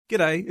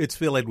G'day, it's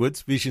Phil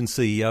Edwards, Vision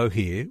CEO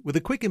here, with a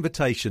quick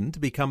invitation to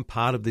become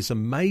part of this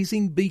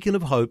amazing beacon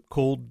of hope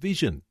called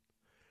Vision.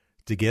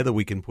 Together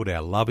we can put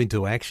our love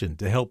into action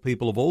to help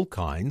people of all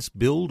kinds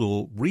build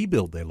or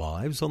rebuild their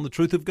lives on the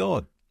truth of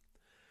God.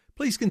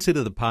 Please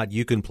consider the part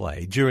you can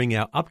play during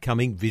our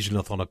upcoming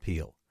Visionathon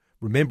appeal,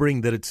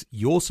 remembering that it's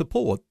your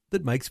support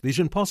that makes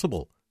Vision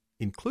possible,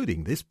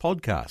 including this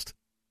podcast.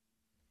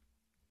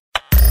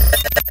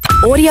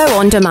 Audio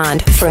on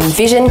demand from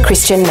Vision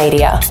Christian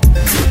Media.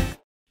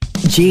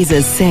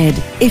 Jesus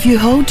said, "If you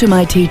hold to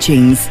my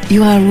teachings,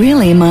 you are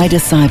really my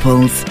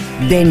disciples.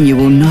 Then you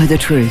will know the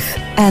truth,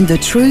 and the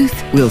truth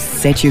will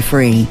set you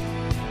free."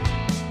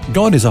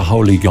 God is a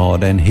holy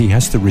God, and he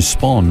has to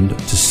respond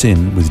to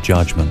sin with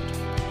judgment.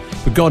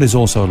 But God is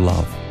also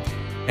love,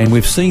 and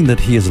we've seen that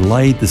he has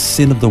laid the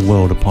sin of the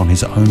world upon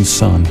his own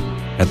Son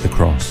at the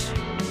cross.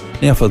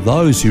 Now, for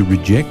those who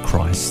reject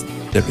Christ,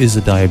 there is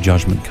a day of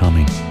judgment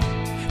coming.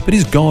 But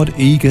is God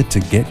eager to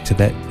get to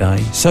that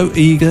day? So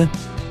eager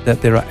that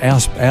there are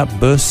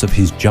outbursts of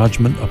his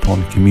judgment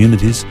upon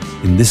communities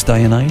in this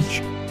day and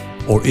age?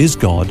 Or is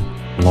God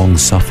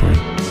long-suffering?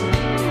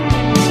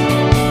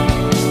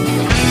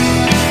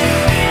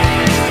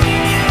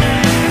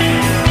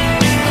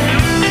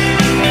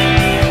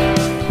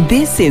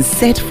 This is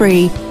Set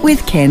Free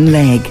with Ken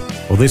Legg.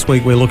 Well, this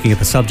week we're looking at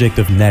the subject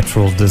of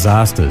natural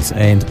disasters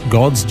and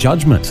God's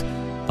judgment.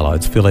 Hello,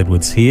 it's Phil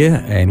Edwards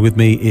here, and with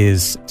me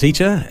is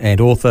teacher and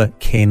author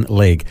Ken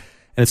Legg.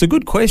 And it's a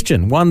good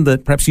question, one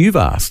that perhaps you've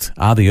asked.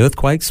 Are the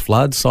earthquakes,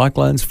 floods,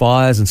 cyclones,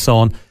 fires and so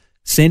on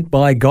sent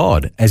by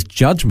God as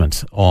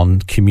judgment on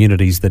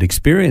communities that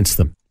experience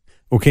them?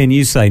 Well, can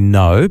you say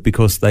no,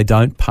 because they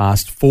don't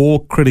pass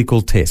 4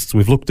 critical tests?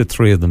 We've looked at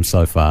 3 of them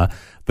so far: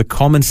 the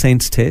common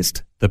sense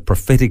test, the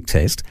prophetic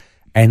test,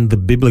 and the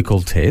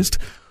biblical test.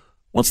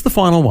 What's the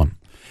final one?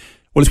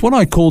 Well, it's what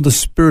I call the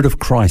Spirit of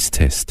Christ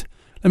test.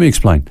 Let me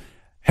explain.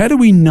 How do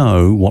we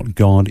know what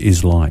God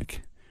is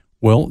like?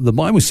 Well, the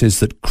Bible says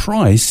that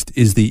Christ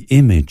is the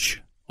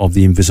image of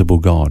the invisible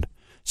God.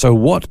 So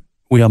what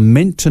we are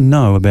meant to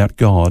know about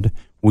God,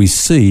 we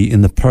see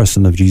in the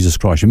person of Jesus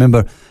Christ.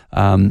 Remember,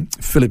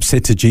 Philip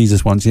said to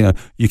Jesus once,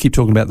 you keep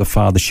talking about the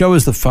Father. Show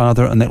us the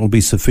Father and that will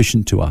be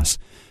sufficient to us.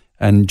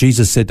 And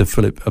Jesus said to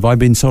Philip, have I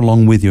been so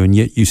long with you and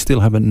yet you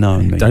still haven't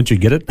known me? Don't you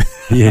get it?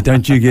 Yeah,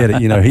 don't you get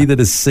it? He that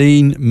has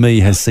seen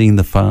me has seen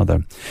the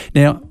Father.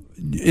 Now,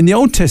 in the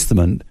Old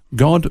Testament,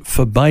 God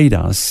forbade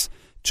us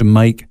to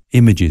make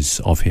images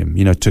of him,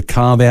 to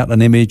carve out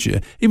an image,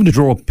 even to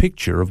draw a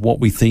picture of what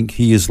we think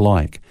he is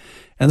like.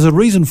 And there's a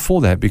reason for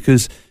that,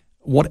 because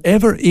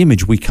whatever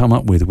image we come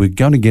up with, we're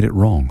going to get it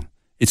wrong.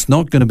 It's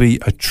not going to be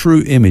a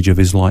true image of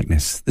his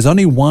likeness. There's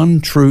only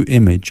one true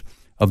image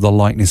of the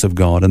likeness of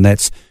God, and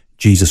that's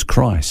Jesus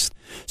Christ.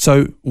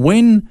 So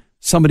when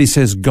somebody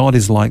says God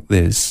is like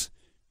this,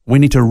 we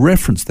need to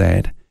reference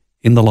that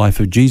in the life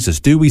of Jesus.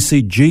 Do we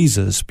see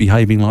Jesus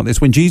behaving like this?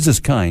 When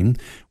Jesus came,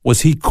 was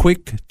he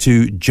quick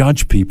to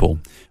judge people?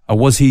 Or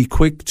was he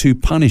quick to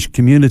punish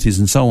communities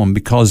and so on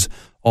because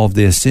of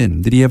their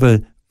sin? Did he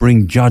ever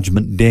bring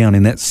judgment down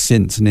in that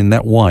sense and in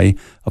that way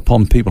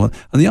upon people?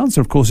 And the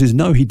answer, of course, is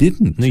no, he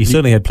didn't. He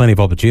certainly had plenty of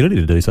opportunity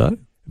to do so.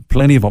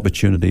 Plenty of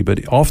opportunity,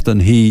 but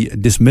often he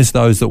dismissed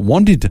those that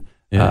wanted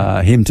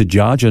him to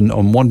judge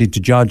and wanted to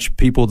judge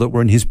people that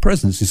were in his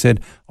presence. He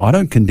said, I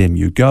don't condemn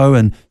you. Go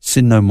and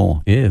sin no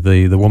more. Yeah,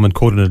 the woman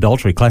caught in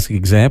adultery, classic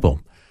example,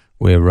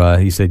 where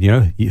he said,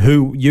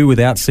 who you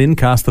without sin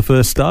cast the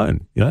first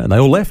stone, and they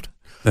all left.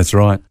 That's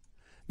right.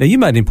 Now, you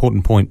made an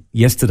important point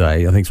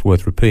yesterday, I think it's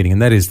worth repeating,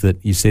 and that is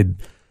that you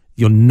said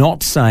you're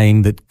not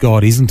saying that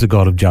God isn't a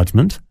God of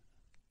judgment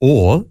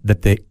or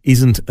that there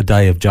isn't a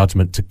day of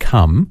judgment to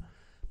come,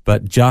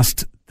 but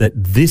just that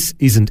this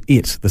isn't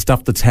it. The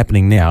stuff that's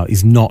happening now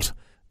is not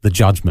the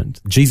judgment.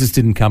 Jesus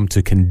didn't come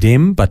to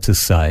condemn, but to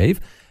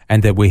save,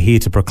 and that we're here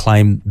to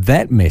proclaim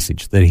that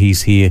message, that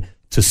he's here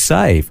to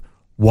save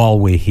while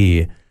we're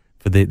here,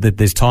 that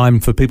there's time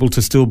for people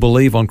to still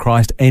believe on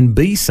Christ and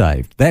be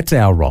saved. That's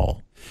our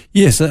role.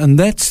 Yes, and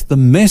that's the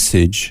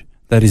message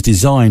that is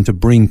designed to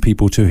bring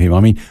people to him. I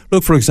mean,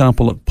 look, for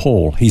example, at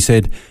Paul. He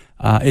said,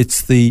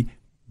 it's the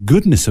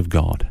goodness of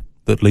God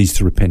that leads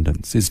to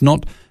repentance. It's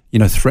not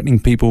threatening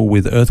people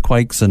with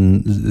earthquakes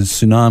and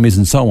tsunamis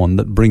and so on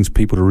that brings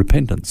people to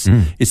repentance.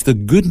 It's the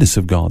goodness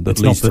of God that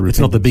leads to repentance.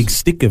 It's not the big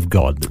stick of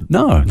God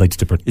that leads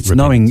to repentance. It's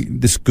knowing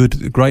this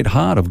great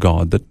heart of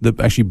God that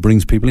actually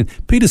brings people in.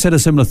 Peter said a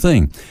similar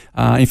thing.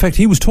 In fact,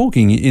 he was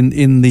talking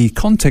in the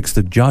context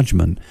of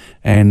judgment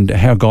and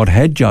how God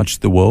had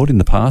judged the world in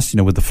the past,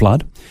 with the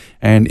flood,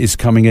 and is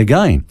coming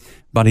again.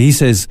 But he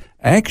says,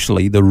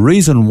 actually, the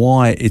reason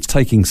why it's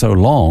taking so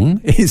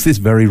long is this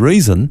very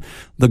reason,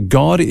 that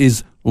God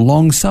is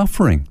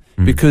long-suffering.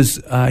 Because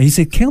he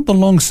said, count the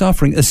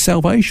long-suffering as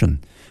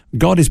salvation.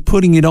 God is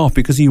putting it off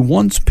because he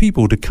wants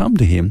people to come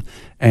to him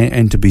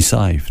and to be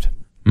saved.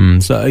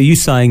 So are you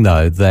saying,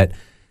 though, that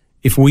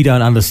if we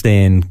don't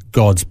understand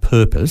God's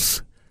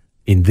purpose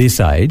in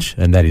this age,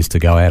 and that is to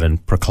go out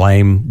and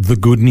proclaim the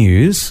good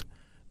news,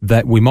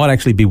 that we might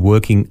actually be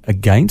working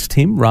against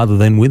him rather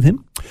than with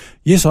him?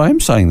 Yes, I am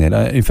saying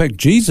that. In fact,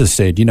 Jesus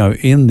said,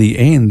 in the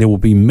end, there will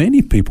be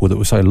many people that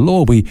will say,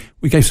 Lord, we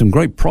gave some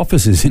great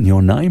prophecies in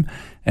your name,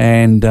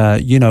 and,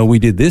 we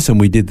did this and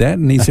we did that.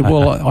 And he said,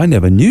 well, I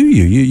never knew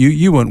you.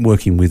 You weren't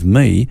working with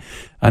me.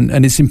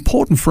 And it's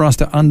important for us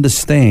to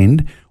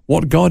understand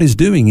what God is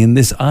doing in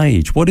this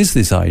age. What is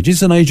this age?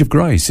 It's an age of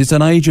grace. It's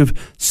an age of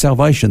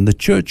salvation. The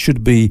church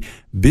should be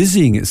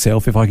busying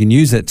itself, if I can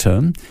use that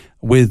term,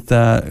 with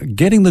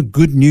getting the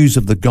good news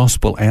of the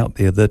gospel out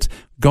there, that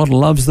God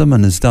loves them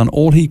and has done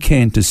all he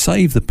can to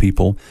save the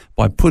people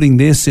by putting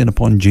their sin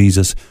upon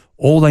Jesus.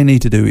 All they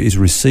need to do is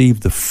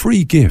receive the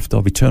free gift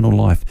of eternal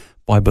life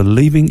by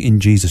believing in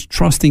Jesus,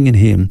 trusting in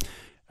him,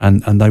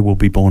 and they will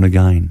be born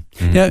again.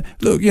 Mm. Now,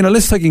 look,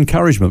 let's take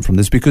encouragement from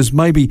this, because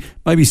maybe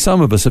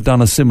some of us have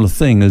done a similar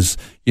thing as,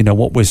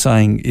 what we're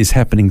saying is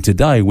happening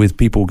today, with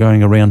people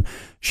going around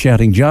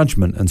shouting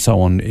judgment and so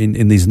on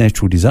in these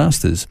natural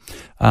disasters.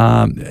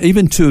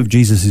 Even two of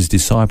Jesus'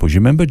 disciples, you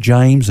remember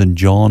James and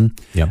John?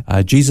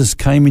 Yep. Jesus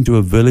came into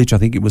a village, I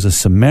think it was a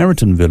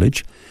Samaritan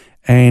village,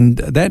 and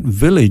that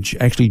village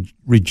actually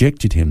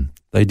rejected him.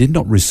 They did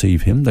not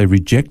receive him, they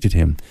rejected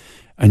him.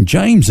 And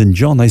James and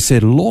John, they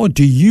said, Lord,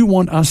 do you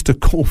want us to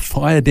call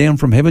fire down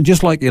from heaven,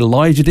 just like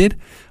Elijah did?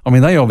 I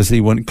mean, they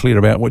obviously weren't clear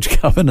about which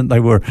covenant they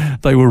were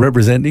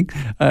representing.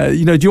 Do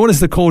you want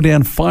us to call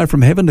down fire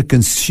from heaven to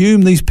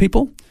consume these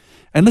people?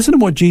 And listen to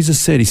what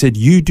Jesus said. He said,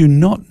 you do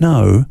not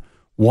know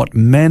what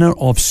manner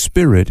of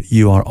spirit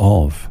you are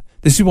of.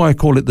 This is why I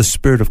call it the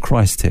Spirit of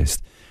Christ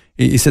test.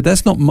 He said,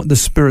 that's not the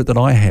spirit that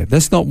I have.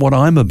 That's not what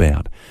I'm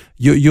about.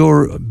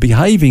 You're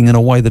behaving in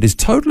a way that is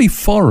totally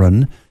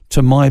foreign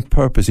to my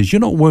purposes.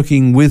 You're not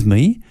working with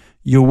me.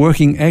 You're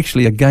working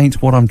actually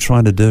against what I'm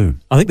trying to do.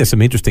 I think there's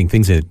some interesting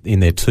things in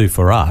there too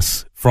for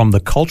us from the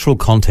cultural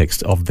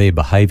context of their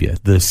behaviour.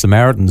 The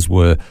Samaritans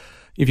were,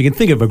 if you can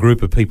think of a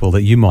group of people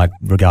that you might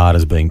regard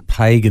as being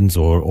pagans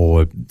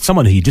or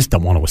someone who you just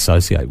don't want to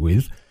associate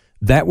with,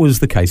 that was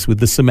the case with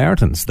the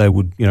Samaritans. They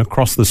would,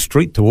 cross the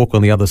street to walk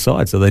on the other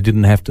side, so they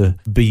didn't have to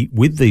be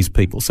with these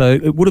people. So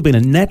it would have been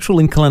a natural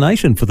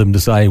inclination for them to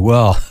say,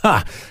 well,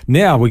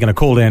 now we're going to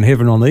call down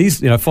heaven on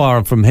these,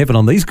 fire from heaven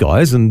on these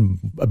guys and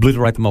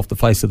obliterate them off the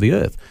face of the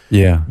earth.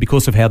 Yeah.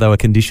 Because of how they were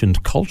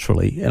conditioned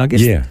culturally. And I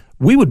guess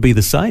we would be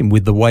the same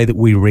with the way that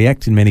we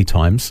react in many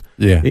times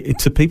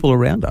to people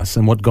around us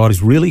and what God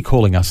is really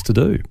calling us to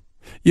do.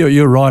 Yeah,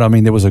 you're right. I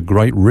mean, there was a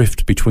great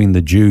rift between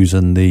the Jews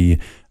and the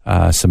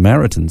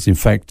Samaritans. In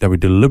fact, they would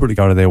deliberately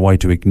go to their way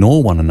to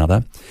ignore one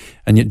another,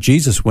 and yet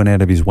Jesus went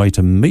out of his way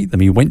to meet them.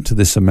 He went to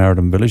this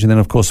Samaritan village, and then,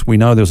 of course, we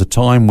know there was a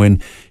time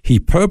when he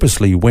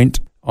purposely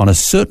went on a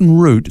certain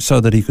route so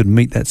that he could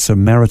meet that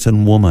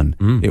Samaritan woman.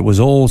 It was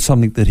all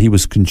something that he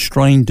was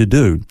constrained to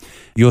do.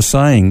 You're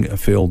saying,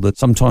 Phil, that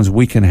sometimes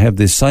we can have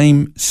this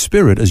same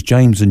spirit as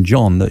James and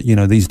John, that,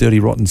 these dirty,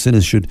 rotten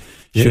sinners should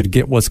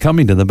get what's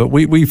coming to them. But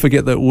we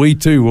forget that we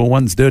too were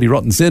once dirty,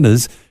 rotten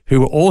sinners who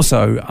were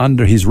also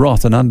under his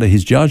wrath and under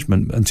his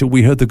judgment until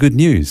we heard the good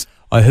news.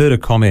 I heard a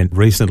comment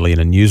recently in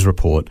a news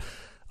report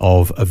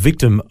of a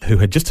victim who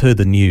had just heard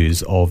the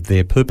news of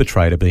their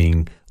perpetrator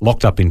being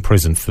locked up in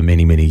prison for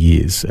many, many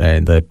years.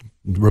 And the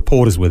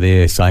reporters were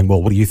there saying, well,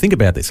 what do you think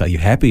about this? Are you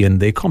happy? And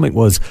their comment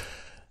was,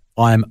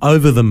 I am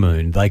over the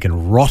moon. They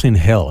can rot in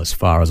hell as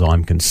far as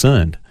I'm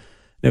concerned.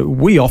 Now,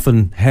 we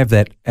often have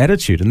that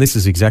attitude, and this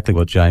is exactly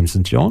what James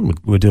and John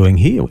were doing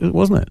here,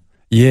 wasn't it?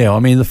 Yeah, I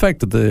mean, the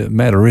fact of the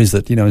matter is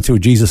that, until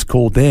Jesus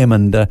called them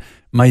and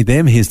made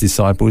them his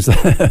disciples,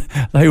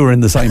 they were in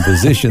the same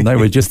position. They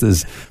were just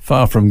as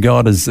far from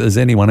God as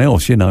anyone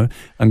else,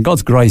 And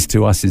God's grace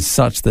to us is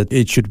such that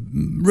it should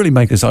really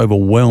make us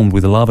overwhelmed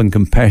with love and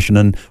compassion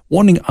and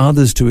wanting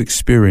others to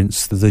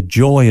experience the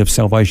joy of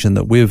salvation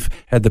that we've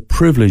had the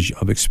privilege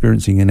of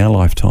experiencing in our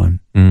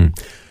lifetime.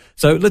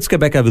 So let's go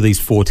back over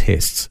these 4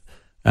 tests.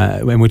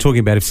 And we're talking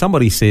about if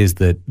somebody says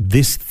that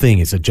this thing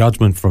is a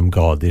judgment from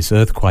God, this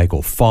earthquake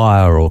or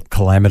fire or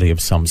calamity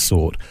of some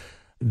sort,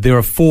 there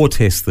are 4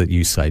 tests that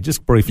you say.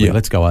 Just briefly,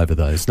 let's go over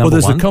those. Number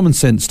there's one, the common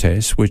sense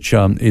test, which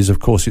is, of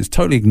course, it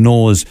totally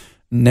ignores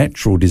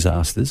natural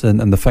disasters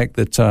and the fact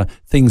that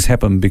things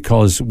happen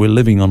because we're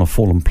living on a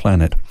fallen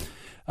planet.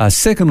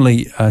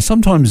 Secondly,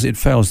 sometimes it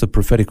fails the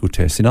prophetical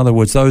test. In other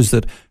words, those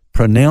that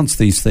pronounce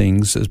these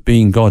things as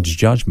being God's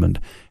judgment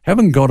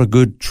haven't got a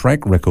good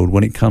track record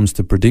when it comes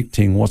to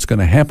predicting what's going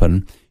to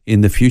happen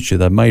in the future.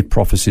 They've made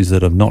prophecies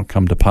that have not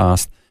come to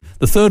pass.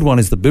 The third one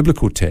is the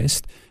biblical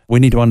test. We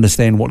need to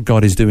understand what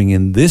God is doing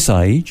in this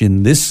age,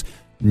 in this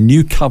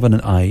new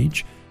covenant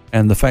age,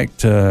 and the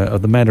fact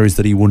of the matter is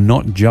that he will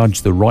not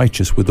judge the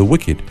righteous with the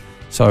wicked.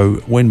 So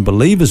when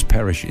believers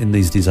perish in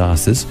these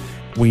disasters,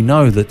 we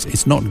know that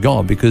it's not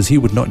God, because he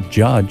would not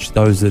judge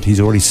those that he's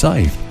already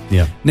saved.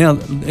 Yeah. Now,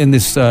 in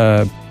this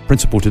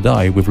principle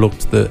today, we've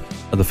looked at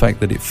the fact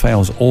that it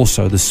fails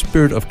also the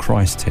Spirit of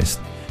Christ test.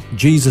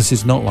 Jesus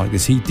is not like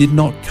this. He did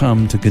not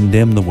come to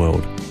condemn the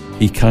world.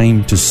 He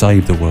came to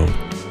save the world.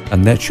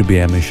 And that should be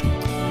our mission.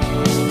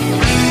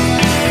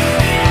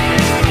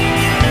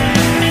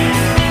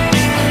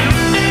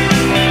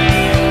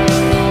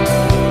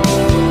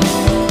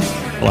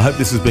 I hope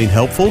this has been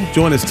helpful.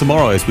 Join us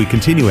tomorrow as we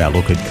continue our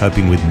look at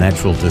coping with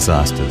natural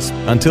disasters.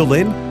 Until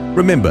then,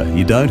 remember,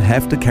 you don't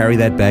have to carry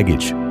that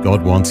baggage.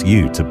 God wants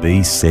you to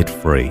be set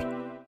free.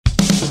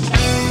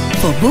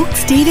 For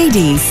books,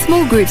 DVDs,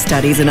 small group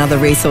studies and other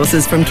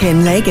resources from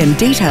Ken Legg and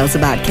details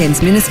about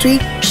Ken's ministry,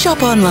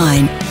 shop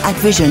online at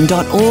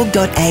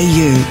vision.org.au.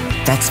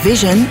 That's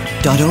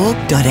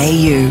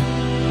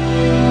vision.org.au.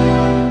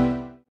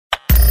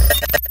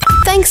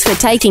 Thanks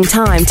for taking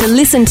time to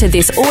listen to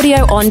this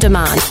audio on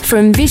demand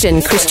from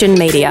Vision Christian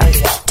Media.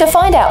 To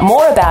find out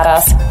more about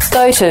us,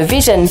 go to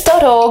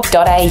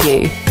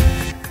vision.org.au.